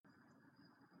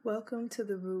Welcome to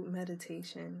the Root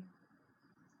Meditation.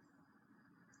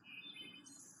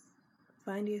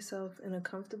 Find yourself in a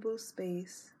comfortable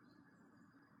space.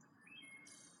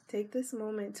 Take this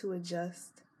moment to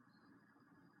adjust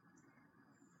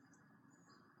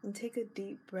and take a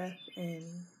deep breath in.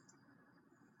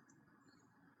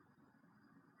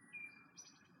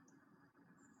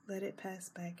 Let it pass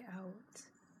back out.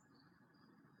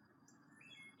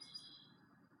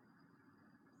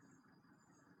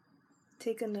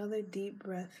 Take another deep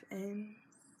breath in.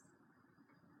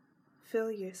 Fill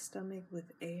your stomach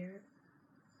with air.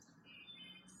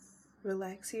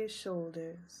 Relax your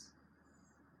shoulders.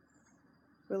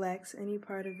 Relax any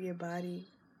part of your body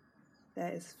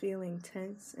that is feeling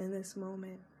tense in this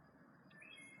moment.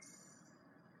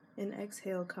 And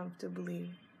exhale comfortably.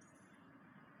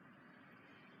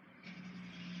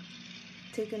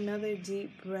 Take another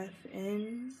deep breath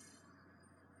in.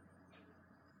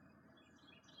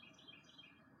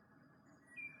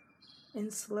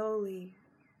 And slowly,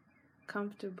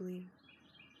 comfortably,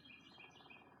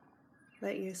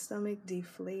 let your stomach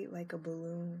deflate like a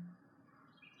balloon.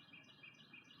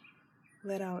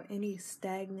 Let out any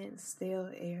stagnant, stale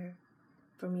air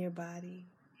from your body.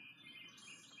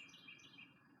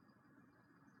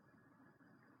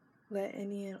 Let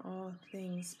any and all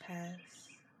things pass.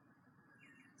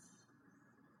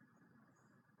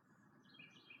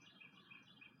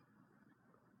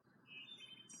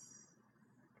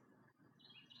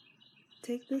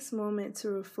 Take this moment to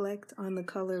reflect on the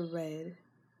color red.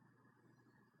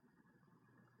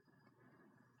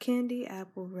 Candy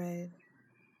apple red.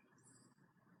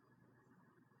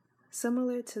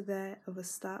 Similar to that of a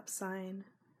stop sign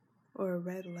or a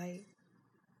red light.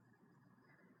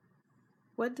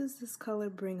 What does this color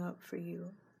bring up for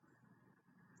you?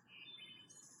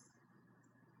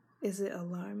 Is it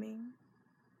alarming?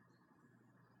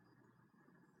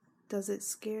 Does it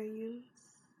scare you?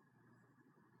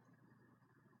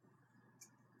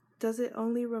 Does it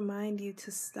only remind you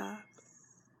to stop?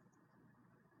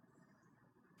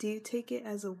 Do you take it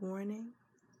as a warning?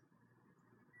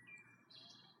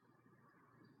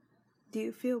 Do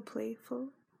you feel playful?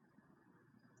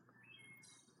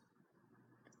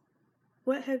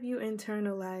 What have you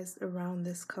internalized around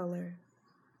this color?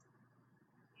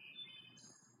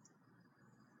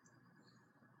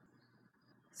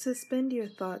 Suspend your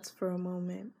thoughts for a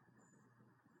moment.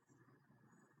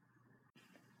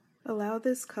 Allow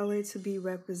this color to be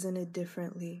represented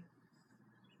differently.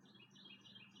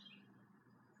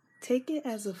 Take it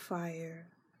as a fire,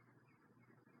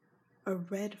 a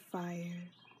red fire,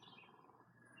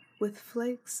 with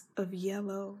flakes of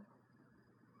yellow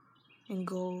and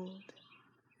gold.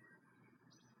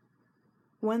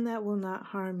 One that will not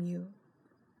harm you,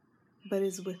 but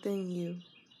is within you.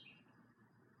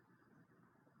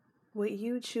 What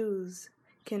you choose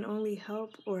can only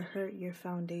help or hurt your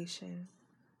foundation.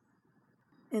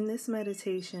 In this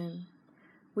meditation,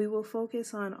 we will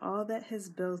focus on all that has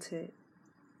built it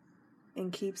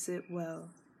and keeps it well.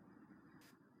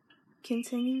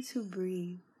 Continue to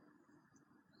breathe.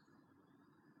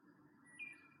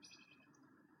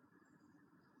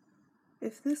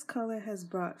 If this color has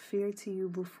brought fear to you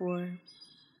before,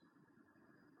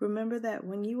 remember that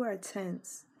when you are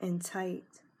tense and tight,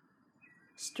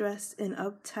 stressed and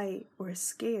uptight or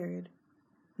scared,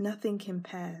 nothing can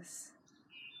pass.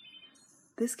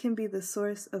 This can be the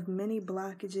source of many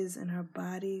blockages in our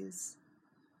bodies,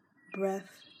 breath,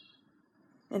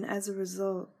 and as a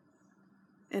result,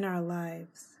 in our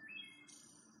lives.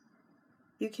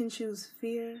 You can choose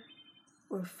fear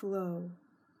or flow.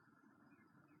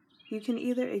 You can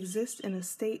either exist in a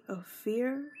state of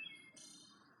fear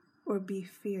or be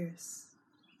fierce.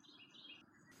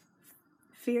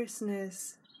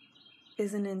 Fierceness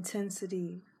is an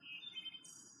intensity.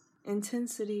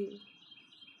 Intensity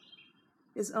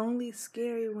is only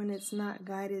scary when it's not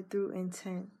guided through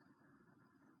intent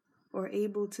or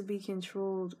able to be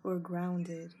controlled or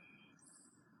grounded.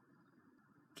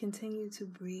 Continue to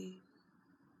breathe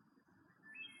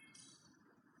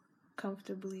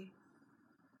comfortably.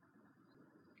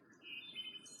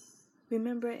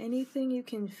 Remember, anything you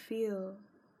can feel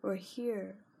or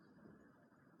hear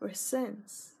or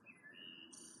sense,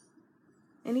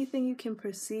 anything you can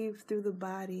perceive through the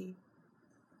body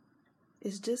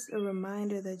is just a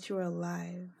reminder that you're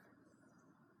alive,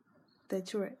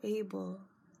 that you're able,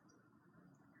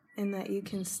 and that you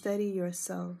can steady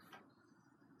yourself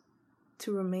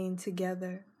to remain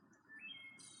together.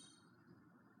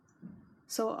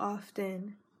 So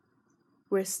often,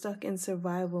 we're stuck in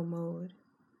survival mode,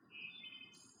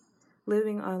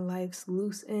 living on life's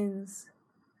loose ends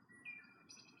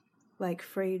like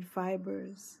frayed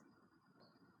fibers.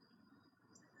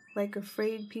 like a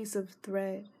frayed piece of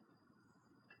thread,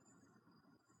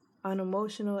 on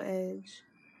emotional edge,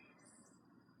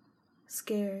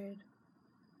 scared,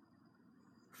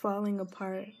 falling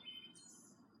apart,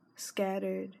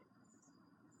 scattered,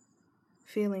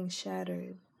 feeling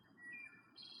shattered,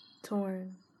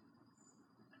 torn.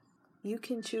 You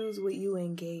can choose what you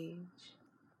engage.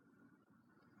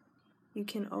 You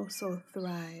can also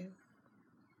thrive.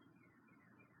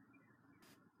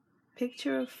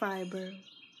 Picture a fiber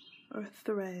or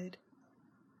thread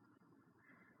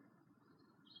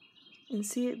and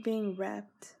see it being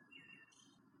wrapped.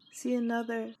 See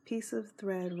another piece of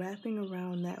thread wrapping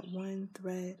around that one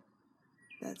thread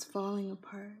that's falling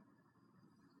apart.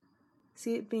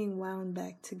 See it being wound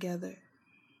back together.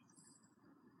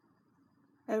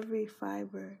 Every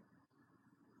fiber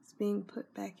is being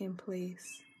put back in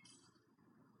place,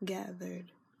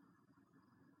 gathered.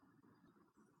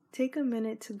 Take a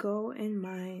minute to go in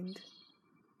mind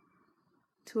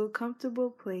to a comfortable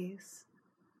place,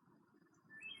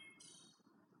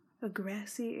 a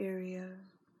grassy area,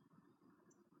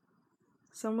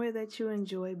 somewhere that you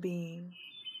enjoy being.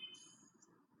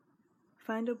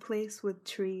 Find a place with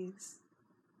trees,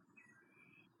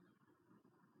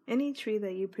 any tree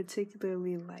that you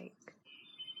particularly like.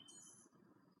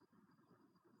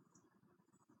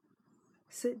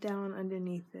 Sit down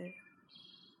underneath it.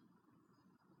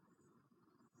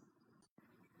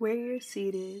 Where you're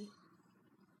seated,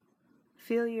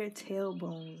 feel your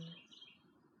tailbone.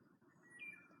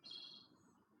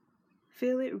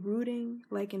 Feel it rooting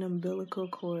like an umbilical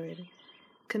cord,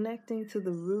 connecting to the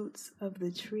roots of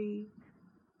the tree,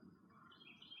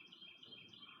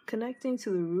 connecting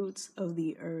to the roots of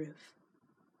the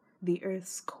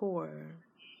earth's core.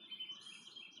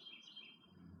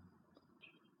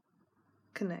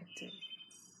 Connected.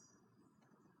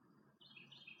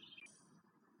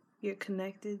 You're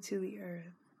connected to the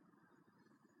earth.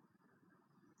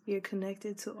 You're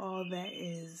connected to all that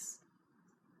is.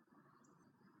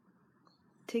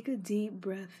 Take a deep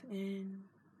breath in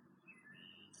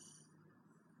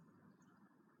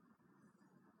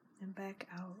and back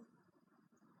out.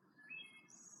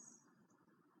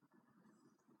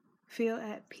 Feel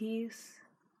at peace,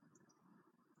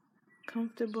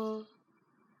 comfortable,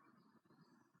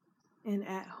 and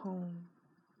at home.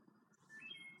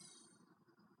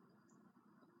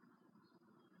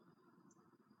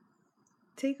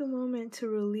 Take a moment to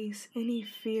release any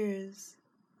fears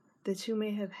that you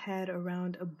may have had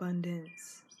around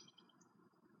abundance.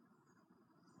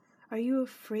 Are you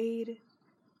afraid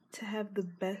to have the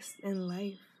best in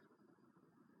life?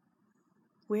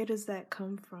 Where does that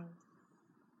come from?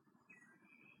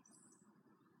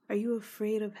 Are you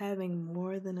afraid of having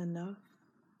more than enough?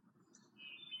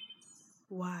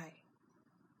 Why?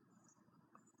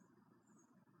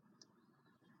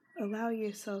 Allow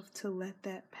yourself to let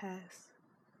that pass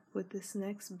with this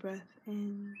next breath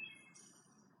in.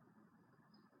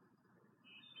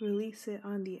 Release it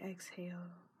on the exhale.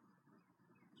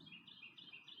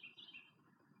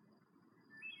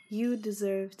 You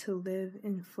deserve to live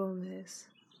in fullness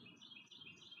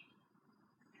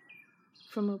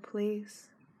from a place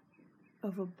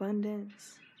of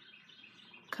abundance,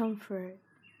 comfort,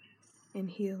 and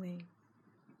healing.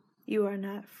 You are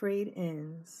not frayed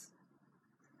ends.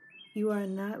 You are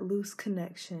not loose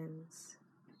connections.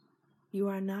 You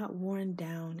are not worn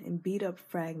down and beat up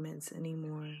fragments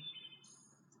anymore.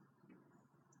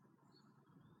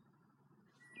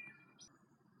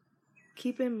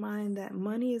 Keep in mind that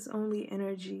money is only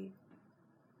energy.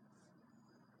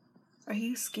 Are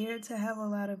you scared to have a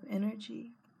lot of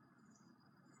energy?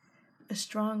 A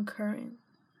strong current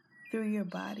through your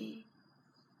body?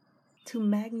 To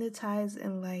magnetize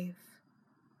in life,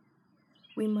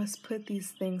 we must put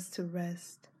these things to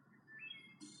rest.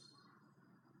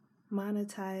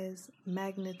 Monetize,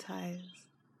 magnetize.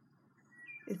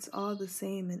 It's all the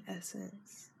same in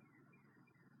essence.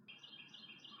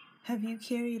 Have you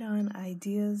carried on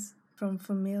ideas from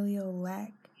familial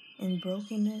lack and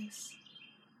brokenness,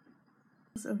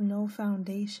 of no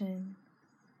foundation,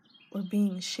 or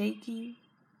being shaky,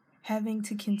 having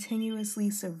to continuously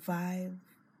survive,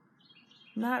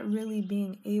 not really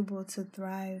being able to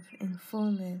thrive in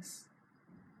fullness?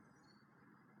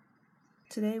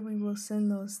 Today we will send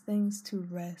those things to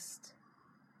rest.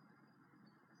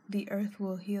 The earth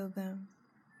will heal them.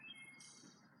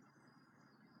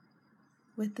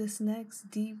 With this next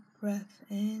deep breath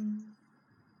in,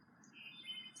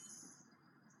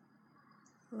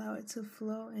 allow it to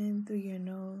flow in through your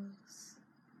nose.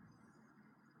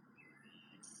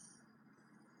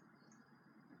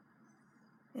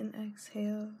 And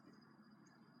exhale,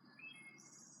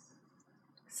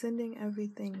 sending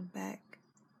everything back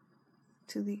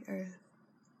to the earth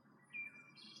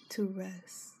to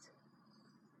rest,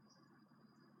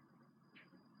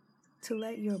 to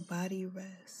let your body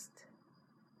rest,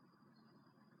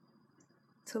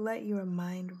 to let your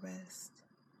mind rest,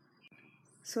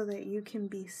 so that you can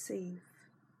be safe,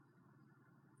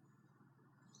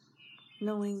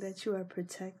 knowing that you are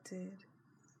protected,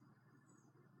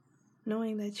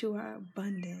 knowing that you are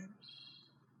abundant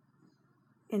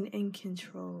and in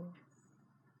control.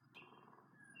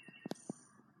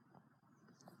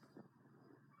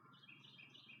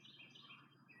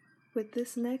 With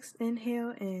this next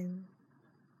inhale in,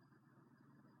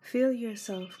 feel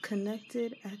yourself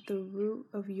connected at the root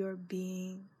of your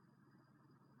being,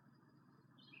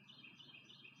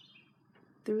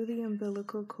 through the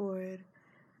umbilical cord,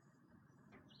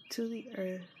 to the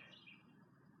earth,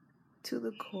 to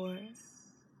the core,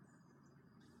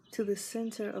 to the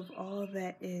center of all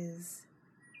that is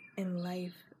in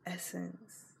life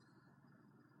essence.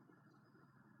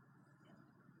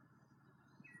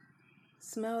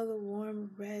 Smell the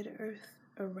warm red earth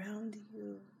around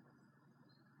you.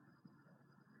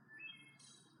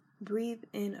 Breathe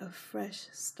in a fresh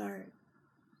start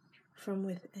from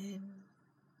within.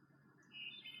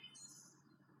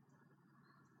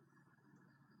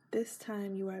 This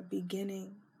time you are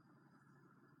beginning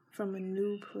from a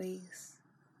new place.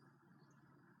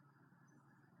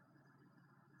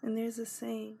 And there's a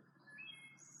saying,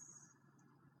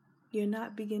 you're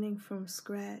not beginning from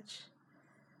scratch,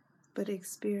 but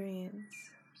experience.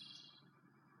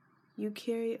 You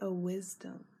carry a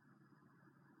wisdom.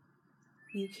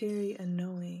 You carry a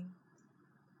knowing.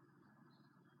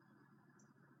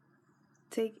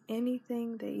 Take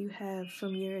anything that you have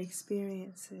from your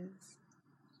experiences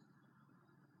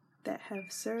that have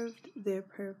served their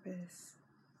purpose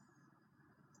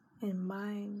in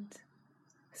mind,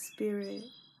 spirit,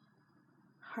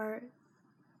 heart,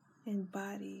 and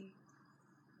body.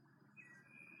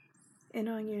 And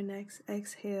on your next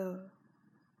exhale,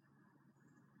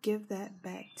 give that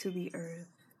back to the earth.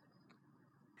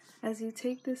 As you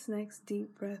take this next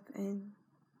deep breath in,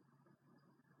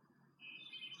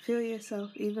 feel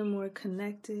yourself even more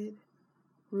connected,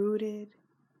 rooted,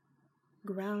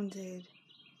 grounded,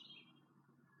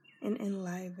 and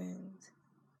enlivened.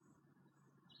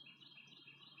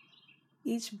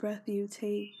 Each breath you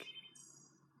take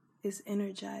is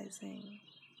energizing.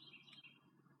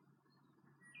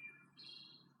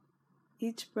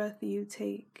 Each breath you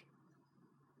take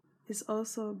is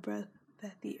also a breath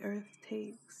that the earth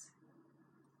takes,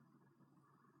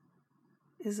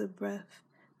 is a breath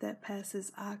that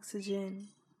passes oxygen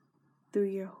through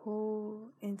your whole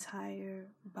entire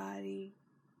body,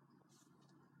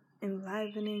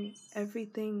 enlivening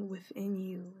everything within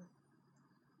you,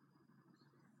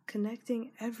 connecting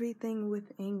everything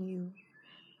within you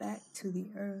back to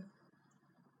the earth,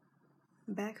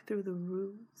 back through the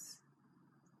roots,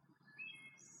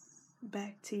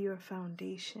 back to your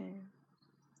foundation.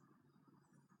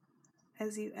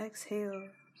 As you exhale,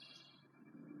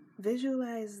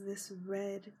 visualize this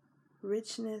red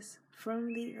richness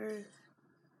from the earth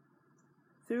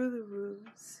through the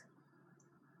roots,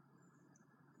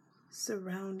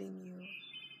 surrounding you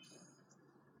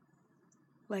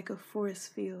like a force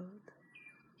field,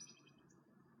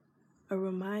 a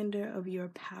reminder of your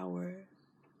power,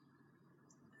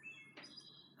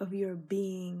 of your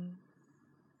being,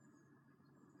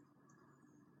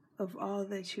 of all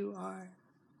that you are.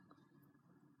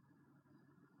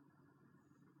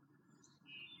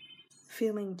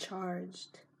 Feeling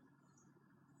charged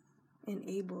and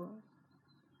able.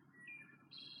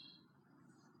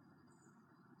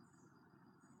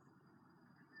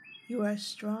 You are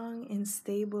strong and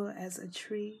stable as a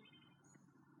tree.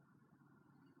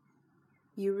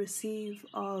 You receive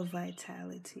all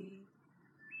vitality,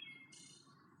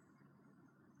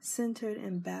 centered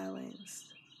and balanced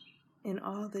in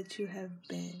all that you have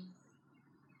been.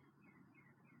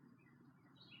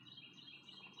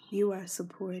 You are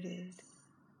supported.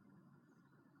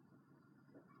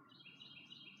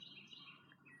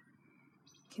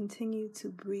 Continue to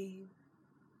breathe.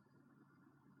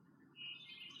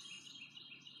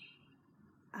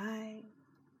 I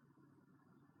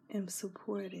am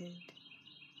supported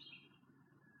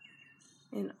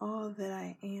in all that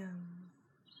I am.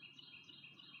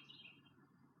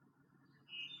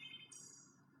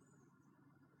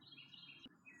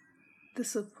 The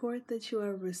support that you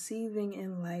are receiving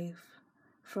in life,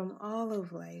 from all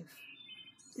of life,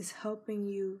 is helping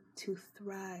you to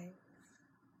thrive.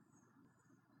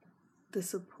 The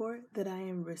support that I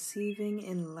am receiving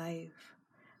in life,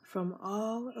 from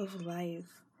all of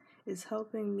life, is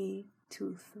helping me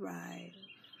to thrive.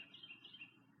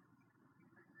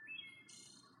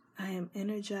 I am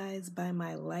energized by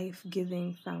my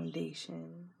life-giving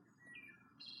foundation.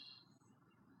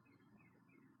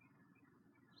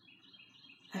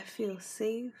 I feel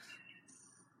safe,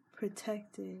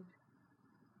 protected,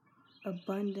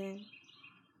 abundant,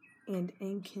 and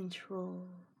in control.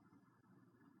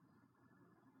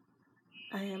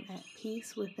 I am at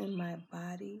peace within my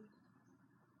body.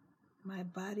 My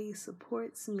body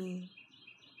supports me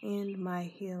and my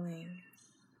healing.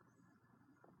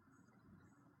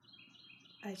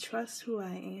 I trust who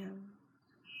I am.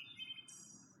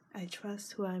 I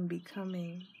trust who I'm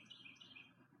becoming.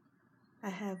 I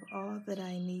have all that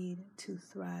I need to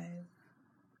thrive.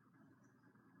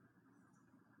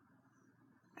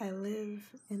 I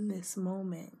live in this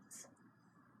moment.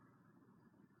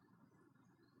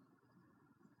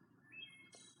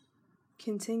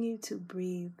 Continue to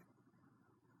breathe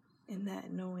in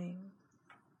that knowing.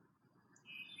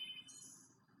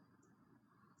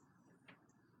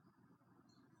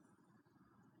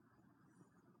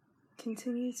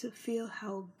 Continue to feel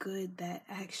how good that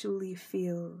actually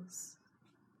feels.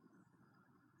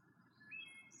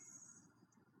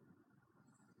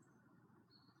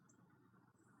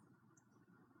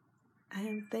 I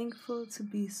am thankful to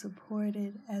be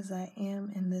supported as I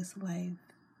am in this life,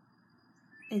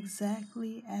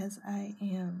 exactly as I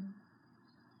am,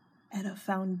 at a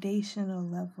foundational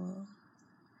level.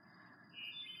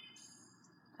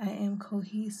 I am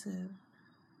cohesive.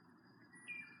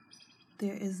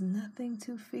 There is nothing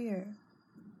to fear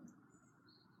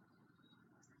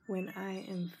when I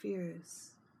am fierce.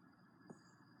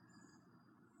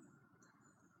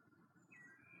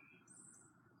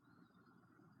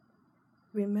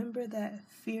 Remember that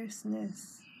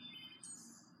fierceness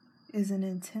is an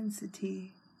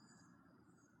intensity.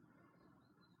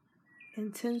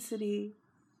 Intensity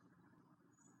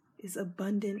is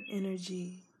abundant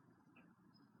energy,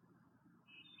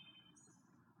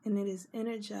 and it is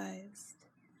energized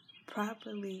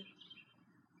properly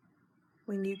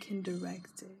when you can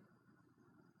direct it.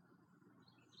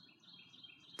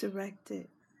 Direct it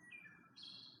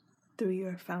through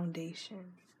your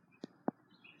foundation.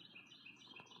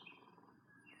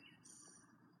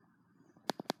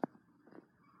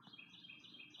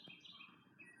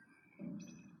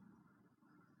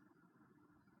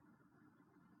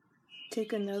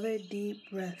 Take another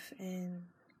deep breath in.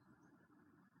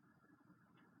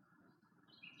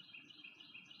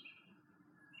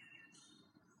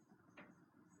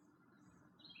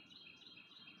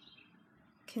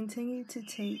 Continue to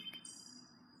take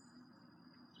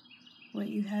what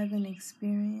you haven't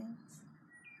experienced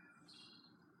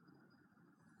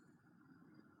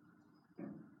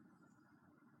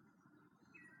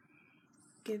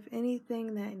give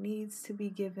anything that needs to be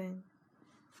given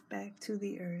back to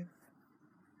the earth.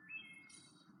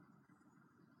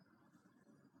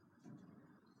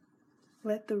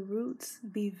 Let the roots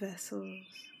be vessels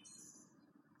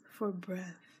for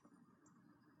breath.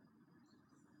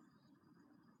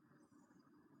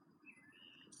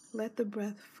 Let the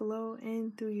breath flow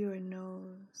in through your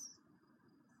nose,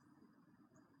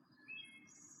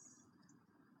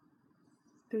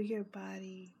 through your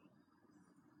body,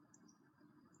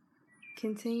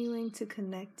 continuing to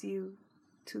connect you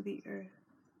to the earth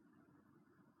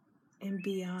and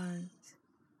beyond.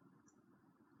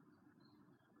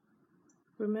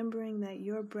 Remembering that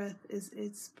your breath is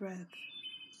its breath,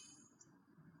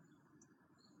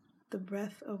 the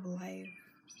breath of life.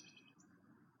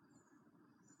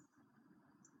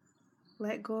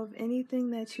 Let go of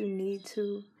anything that you need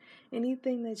to,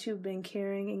 anything that you've been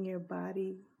carrying in your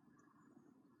body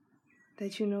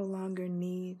that you no longer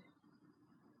need.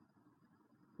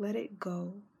 Let it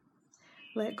go.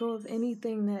 Let go of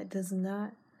anything that does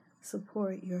not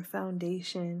support your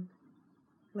foundation.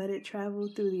 Let it travel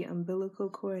through the umbilical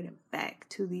cord and back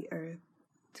to the earth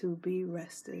to be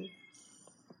rested.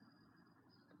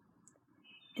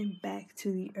 And back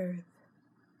to the earth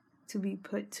to be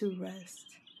put to rest.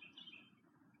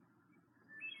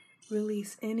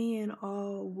 Release any and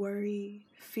all worry,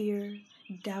 fear,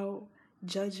 doubt,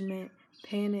 judgment,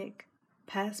 panic,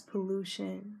 past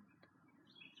pollution.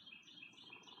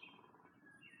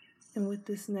 And with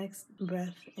this next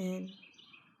breath in,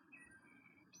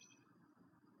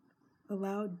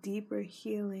 allow deeper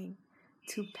healing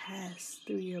to pass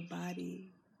through your body.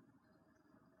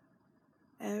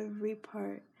 Every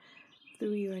part,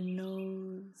 through your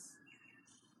nose,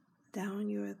 down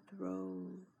your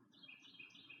throat,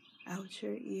 out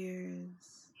your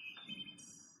ears,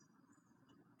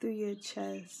 through your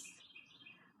chest,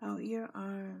 out your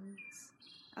arms,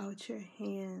 out your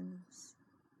hands,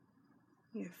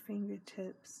 your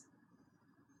fingertips.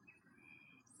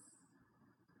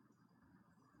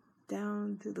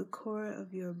 down through the core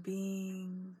of your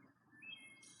being,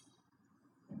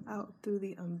 out through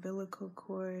the umbilical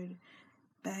cord,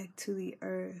 back to the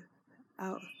earth,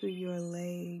 out through your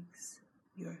legs,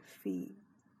 your feet,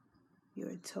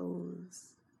 your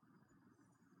toes.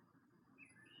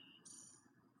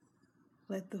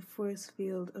 Let the force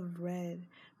field of red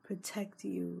protect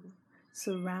you,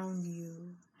 surround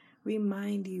you,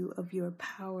 remind you of your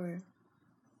power,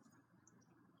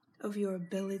 of your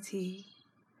ability,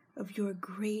 of your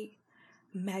great,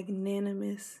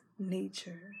 magnanimous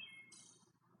nature.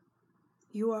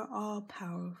 You are all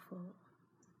powerful.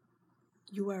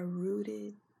 You are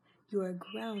rooted, you are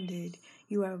grounded,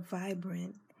 you are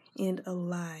vibrant and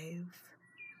alive.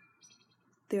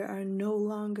 There are no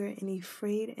longer any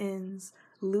frayed ends,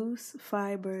 loose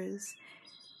fibers,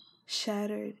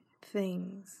 shattered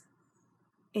things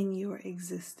in your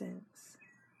existence.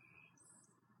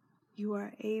 You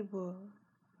are able.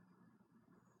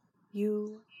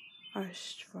 You are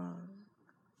strong.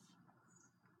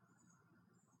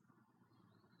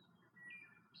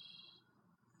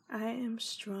 I am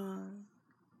strong,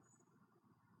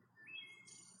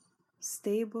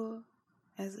 stable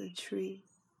as a tree.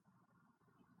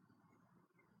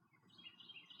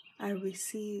 I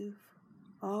receive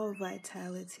all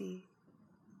vitality.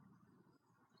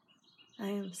 I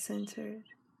am centered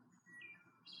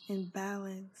and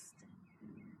balanced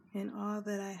in all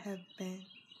that I have been.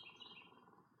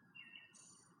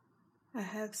 I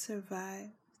have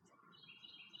survived,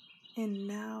 and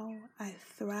now I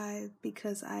thrive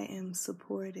because I am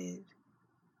supported.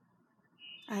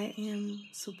 I am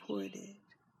supported.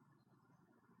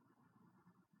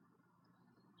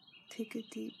 Take a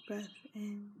deep breath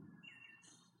in.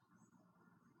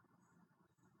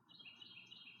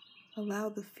 Allow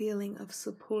the feeling of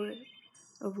support,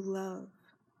 of love,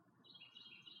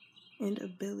 and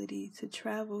ability to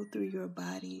travel through your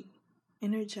body,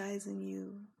 energizing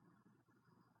you,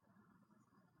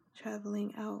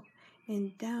 traveling out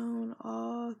and down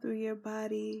all through your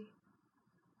body.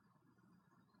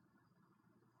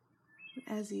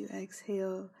 As you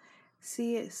exhale,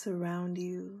 see it surround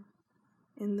you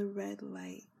in the red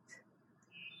light,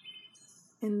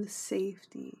 in the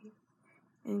safety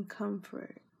and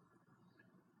comfort,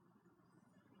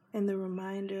 and the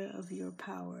reminder of your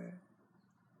power,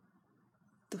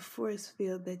 the force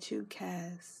field that you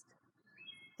cast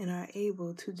and are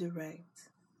able to direct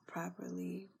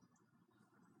properly.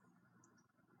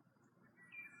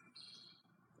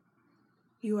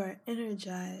 You are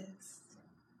energized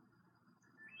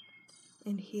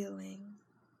and healing.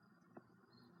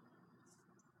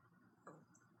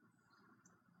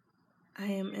 I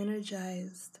am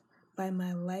energized by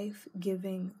my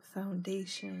life-giving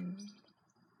foundation.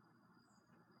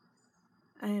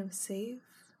 I am safe,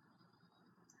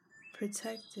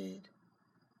 protected,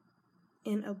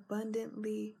 and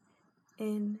abundantly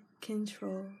in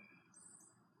control.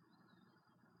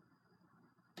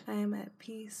 I am at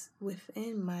peace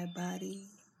within my body.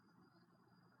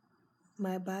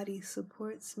 My body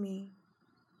supports me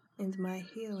and my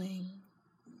healing.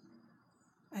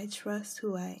 I trust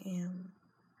who I am.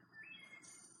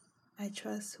 I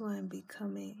trust who I'm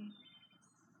becoming.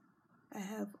 I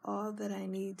have all that I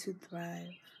need to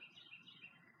thrive.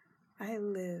 I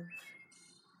live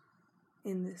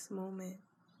in this moment.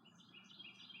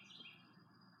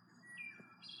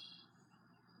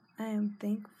 I am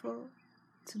thankful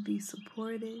to be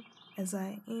supported as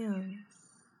I am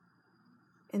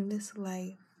in this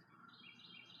life,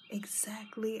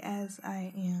 exactly as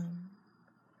I am,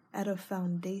 at a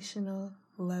foundational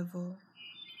level.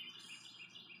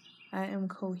 I am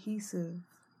cohesive.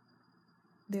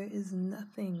 There is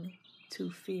nothing to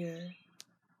fear.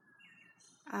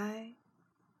 I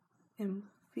am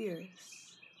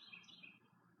fierce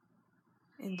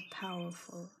and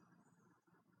powerful.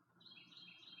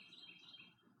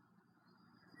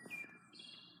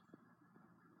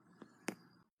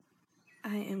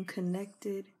 I am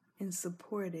connected and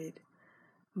supported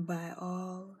by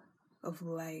all of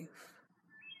life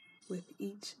with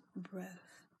each breath.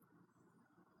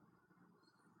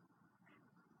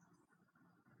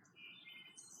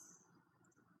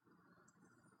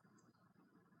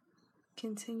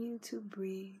 Continue to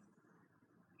breathe,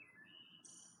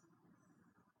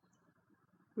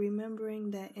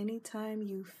 remembering that anytime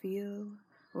you feel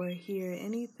or hear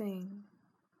anything,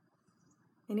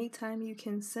 anytime you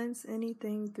can sense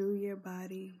anything through your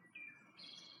body,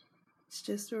 it's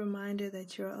just a reminder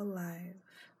that you're alive,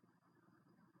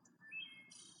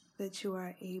 that you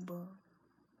are able.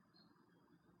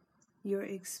 Your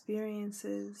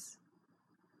experiences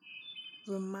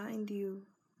remind you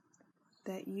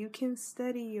that you can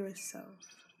steady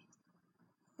yourself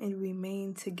and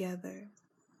remain together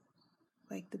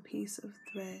like the piece of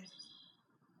thread.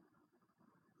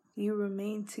 You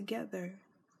remain together.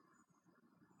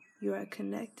 You are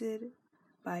connected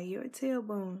by your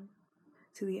tailbone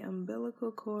to the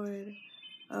umbilical cord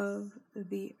of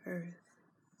the earth,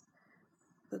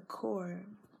 the core.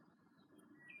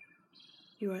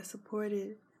 You are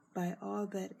supported by all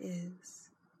that is.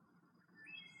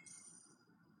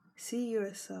 See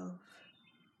yourself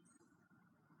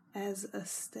as a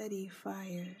steady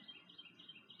fire.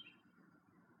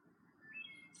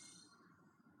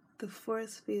 The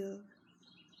force field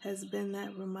has been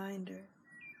that reminder.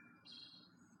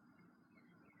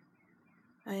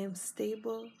 I am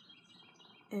stable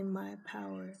in my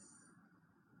power.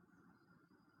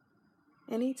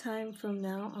 Anytime from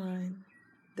now on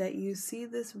that you see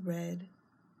this red,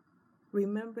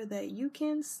 remember that you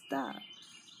can stop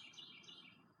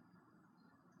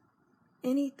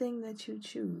anything that you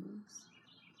choose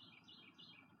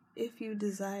if you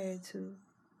desire to.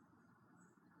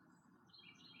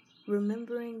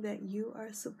 Remembering that you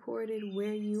are supported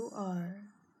where you are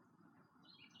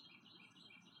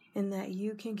and that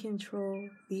you can control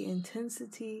the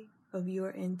intensity of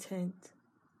your intent.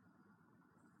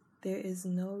 There is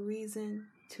no reason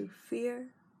to fear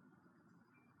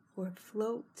or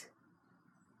float.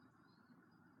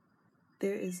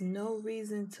 There is no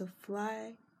reason to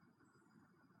fly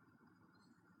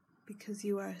because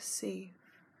you are safe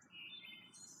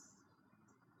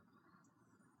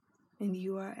and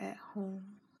you are at home,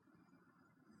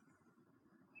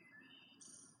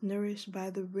 nourished by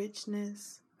the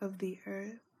richness of the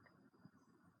earth,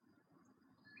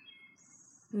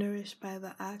 nourished by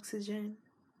the oxygen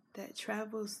that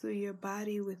travels through your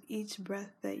body with each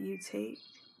breath that you take,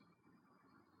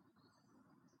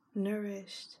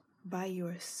 nourished by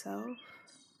yourself,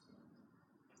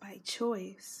 by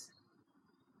choice,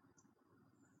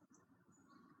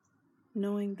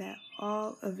 knowing that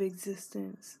all of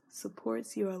existence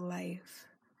supports your life,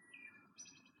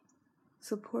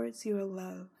 supports your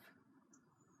love,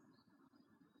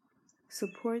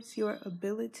 supports your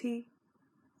ability,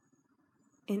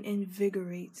 and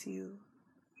invigorates you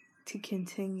to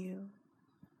continue.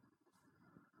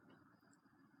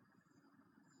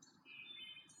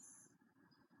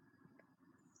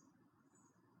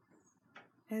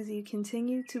 As you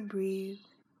continue to breathe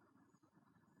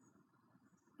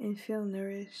and feel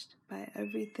nourished by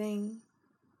everything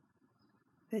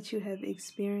that you have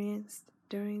experienced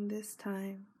during this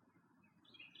time,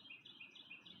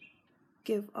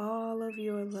 give all of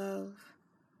your love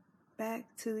back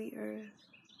to the earth.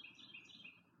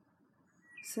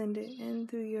 Send it in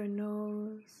through your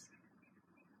nose,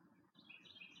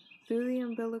 through the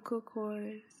umbilical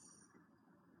cord,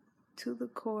 to the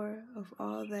core of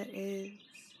all that is.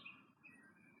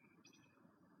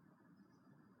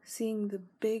 Seeing the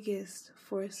biggest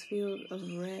force field of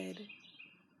red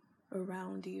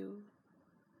around you.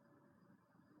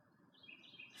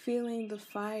 Feeling the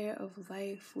fire of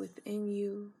life within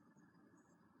you,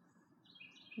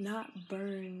 not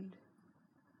burned,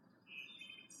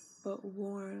 but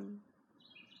warm,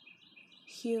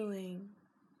 healing.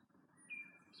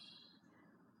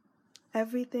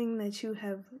 Everything that you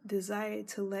have desired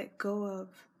to let go of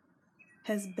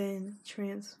has been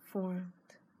transformed.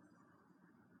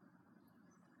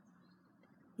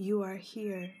 You are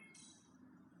here,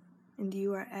 and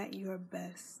you are at your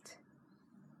best.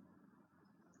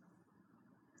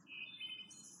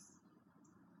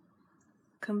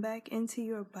 Come back into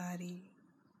your body.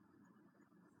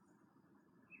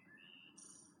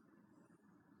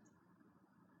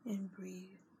 And breathe.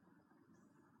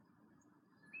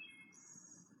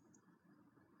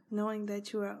 Knowing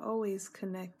that you are always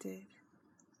connected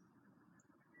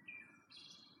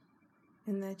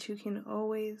and that you can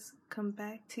always come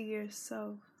back to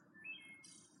yourself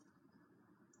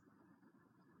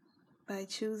by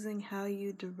choosing how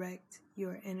you direct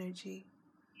your energy,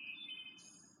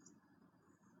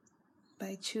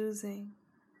 by choosing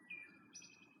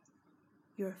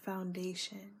your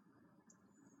foundation.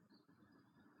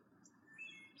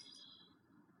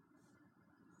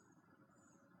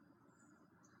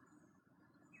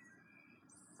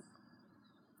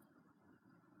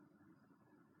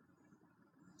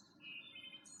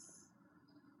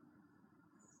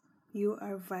 You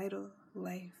are vital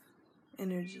life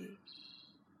energy,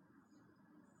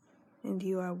 and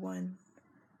you are one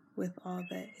with all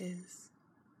that is.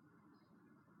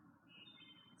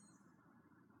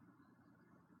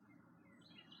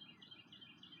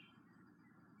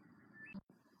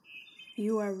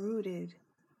 You are rooted,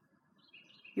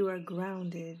 you are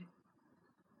grounded,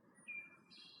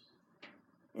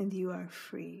 and you are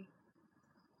free.